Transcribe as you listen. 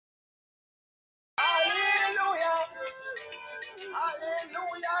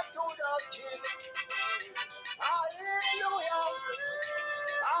Hallelujah.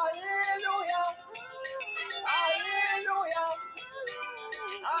 Hallelujah. Hallelujah.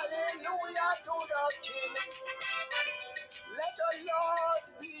 Hallelujah to the King. Let the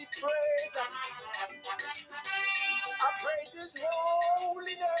Lord be praised. I praise his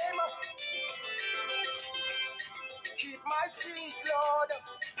holy name. Keep my feet, Lord.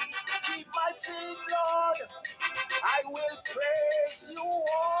 Keep my feet, Lord. I will praise you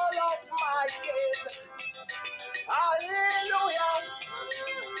all of my days. Hallelujah.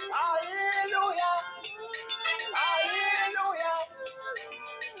 Hallelujah. Hallelujah.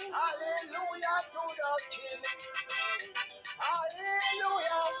 Hallelujah to the King.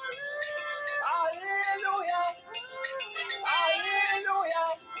 Hallelujah. Hallelujah. Hallelujah.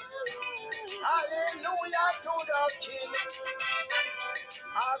 Hallelujah to the King.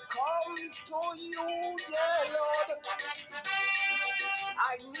 I come to you, dear Lord.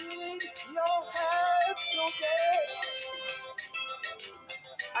 I need your help today.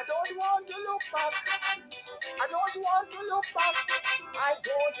 I don't want to look back. I don't want to look back. I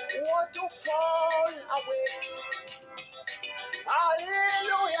don't want to fall away.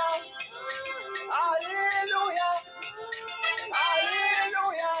 Hallelujah. Hallelujah.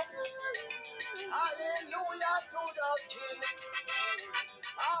 Hallelujah. Hallelujah to the King.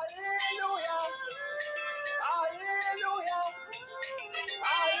 Hallelujah. Hallelujah.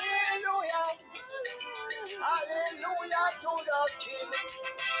 Hallelujah. Hallelujah to the King.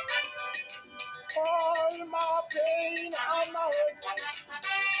 All my pain and my hurts,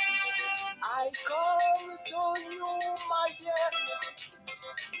 I come to you, my dear.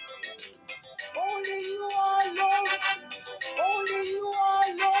 Only you alone, only you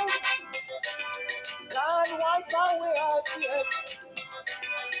alone can wipe away our tears.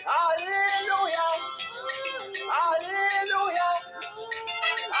 Hallelujah. Hallelujah.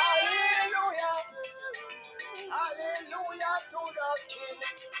 Hallelujah. Hallelujah to the King.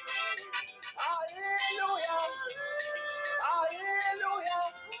 Hallelujah. Hallelujah.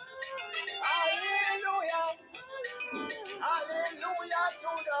 Hallelujah. Hallelujah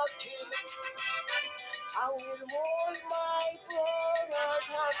to the King. I will hold my brother's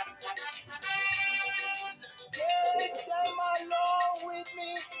hand. Take them along with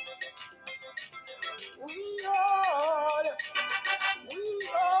me. We all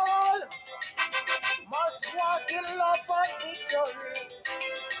must walk in love and victory.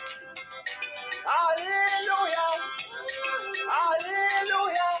 Hallelujah.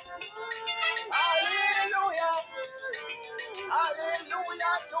 Hallelujah. Hallelujah.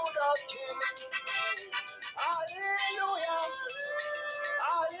 Hallelujah to the King. Hallelujah.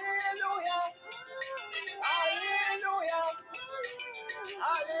 Hallelujah. Hallelujah.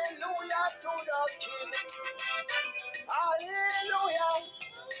 Hallelujah to the King. Hallelujah.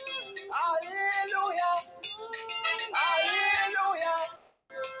 Hallelujah. Hallelujah.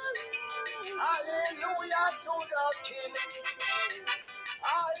 Hallelujah to the King.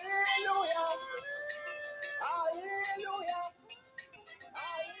 Hallelujah. Hallelujah.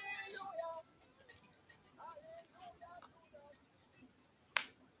 Hallelujah.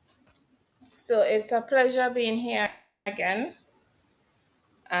 So it's a pleasure being here again.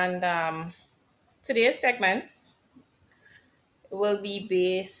 And today's segment will be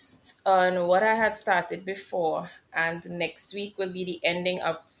based on what I had started before, and next week will be the ending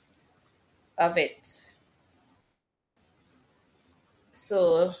of it.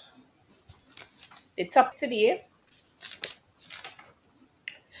 So the topic today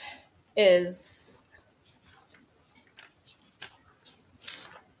is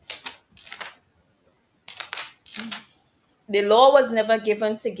the law was never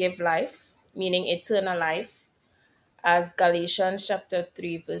given to give life, meaning eternal life, as Galatians chapter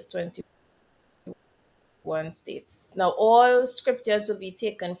 3, verse 21 states. Now, all scriptures will be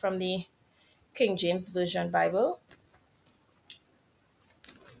taken from the King James Version Bible.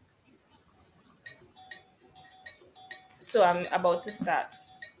 So I'm about to start.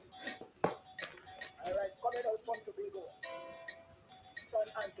 All right, coming out from Tobago, son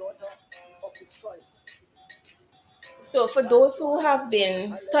and daughter of the soil. So, for those who have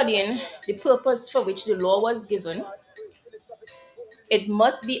been studying the purpose for which the law was given, it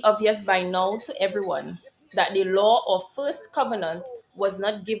must be obvious by now to everyone that the law of first covenant was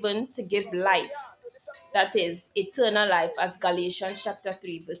not given to give life, that is, eternal life, as Galatians chapter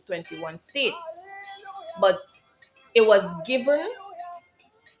 3, verse 21 states, but it was given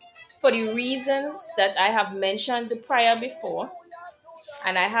for the reasons that I have mentioned prior before.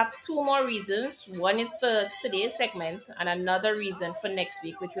 And I have two more reasons. One is for today's segment, and another reason for next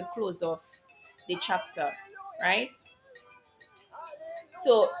week, which will close off the chapter, right?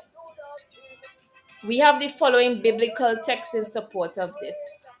 So We have the following biblical text in support of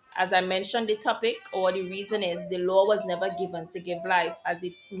this. As I mentioned, the topic or the reason is the law was never given to give life, as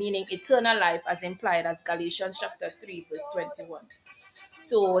it meaning eternal life, as implied as Galatians chapter 3, verse 21.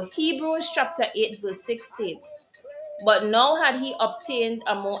 So Hebrews chapter 8, verse 6 states, "But now had he obtained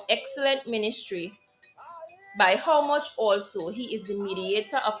a more excellent ministry, by how much also he is the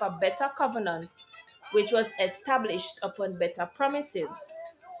mediator of a better covenant, which was established upon better promises."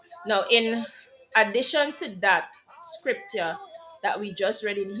 Now, in addition to that scripture that we just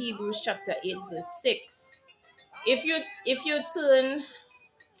read in Hebrews chapter 8, verse 6, if you turn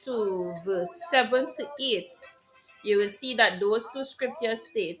to verse 7 to 8, you will see that those two scriptures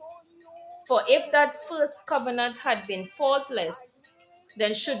states, "For if that first covenant had been faultless,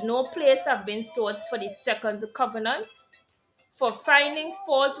 then should no place have been sought for the second covenant? For finding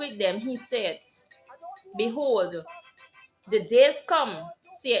fault with them, he said, Behold, the days come,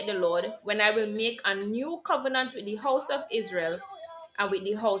 saith the Lord, when I will make a new covenant with the house of Israel and with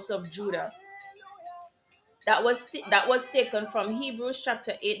the house of Judah." That was taken from Hebrews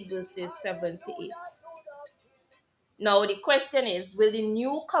chapter 8, verses 7 to 8. Now the question is, will the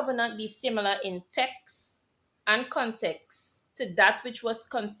new covenant be similar in text and context to that which was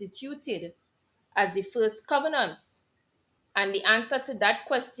constituted as the first covenant? And the answer to that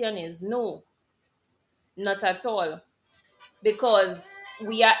question is no, not at all. Because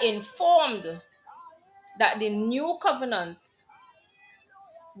we are informed that the new covenant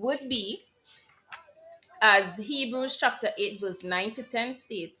would be, as Hebrews chapter 8, verse 9 to 10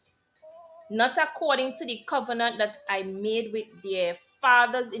 states, "Not according to the covenant that I made with their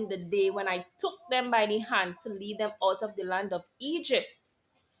fathers in the day when I took them by the hand to lead them out of the land of Egypt,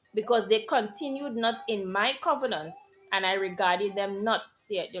 because they continued not in my covenants, and I regarded them not,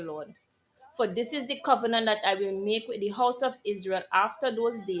 saith the Lord. For this is the covenant that I will make with the house of Israel after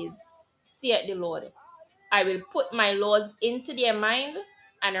those days, saith the Lord. I will put my laws into their mind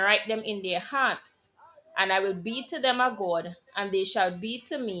and write them in their hearts, and I will be to them a God, and they shall be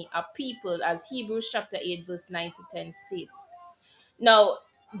to me a people," as Hebrews chapter 8, verse 9 to 10 states. Now,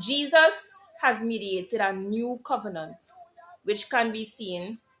 Jesus has mediated a new covenant, which can be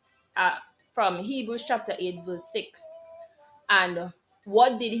seen uh, from Hebrews chapter 8, verse 6. And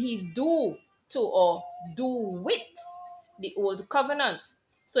what did he do to or do with the old covenant?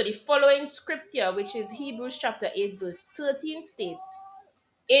 So the following scripture, which is Hebrews chapter 8, verse 13, states,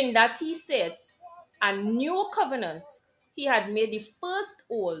 "In that he said, a new covenant he had made the first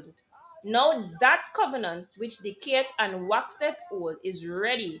old. Now that covenant which decayed and waxed old is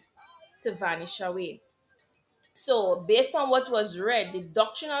ready to vanish away." So, based on what was read, the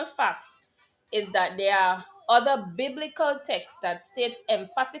doctrinal facts is that there are other biblical texts that states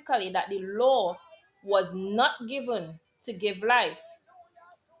emphatically that the law was not given to give life.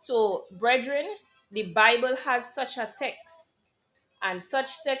 So, brethren, the Bible has such a text, and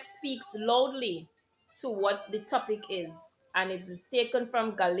such text speaks loudly to what the topic is, and it is taken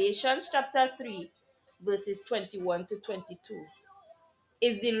from Galatians chapter 3, verses 21 to 22.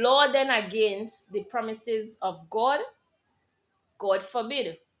 Is the law then against the promises of God? God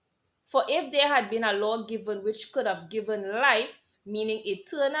forbid. For if there had been a law given which could have given life, meaning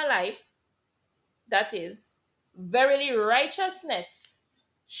eternal life, that is, verily righteousness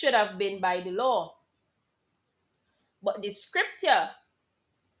should have been by the law. But the scripture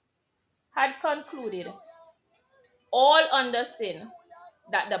had concluded all under sin,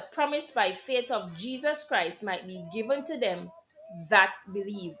 that the promise by faith of Jesus Christ might be given to them that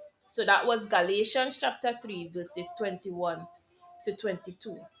believe. So that was Galatians chapter 3, verses 21 to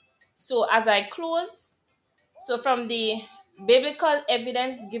 22. So as I close, so from the biblical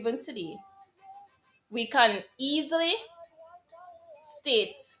evidence given today, we can easily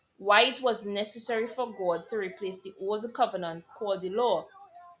state why it was necessary for God to replace the old covenant called the law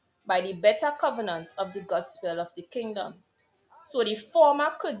by the better covenant of the gospel of the kingdom. So the former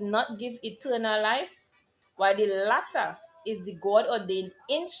could not give eternal life, while the latter is the God ordained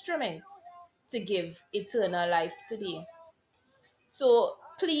instrument to give eternal life today. So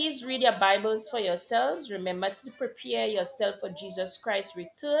please read your Bibles for yourselves. Remember to prepare yourself for Jesus Christ's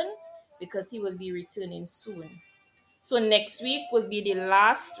return, because he will be returning soon. So next week will be the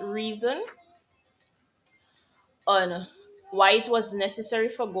last reason on why it was necessary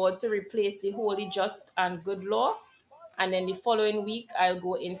for God to replace the holy, just, and good law. And then the following week, I'll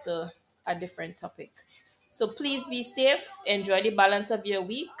go into a different topic. So please be safe, enjoy the balance of your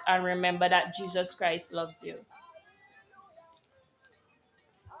week, and remember that Jesus Christ loves you.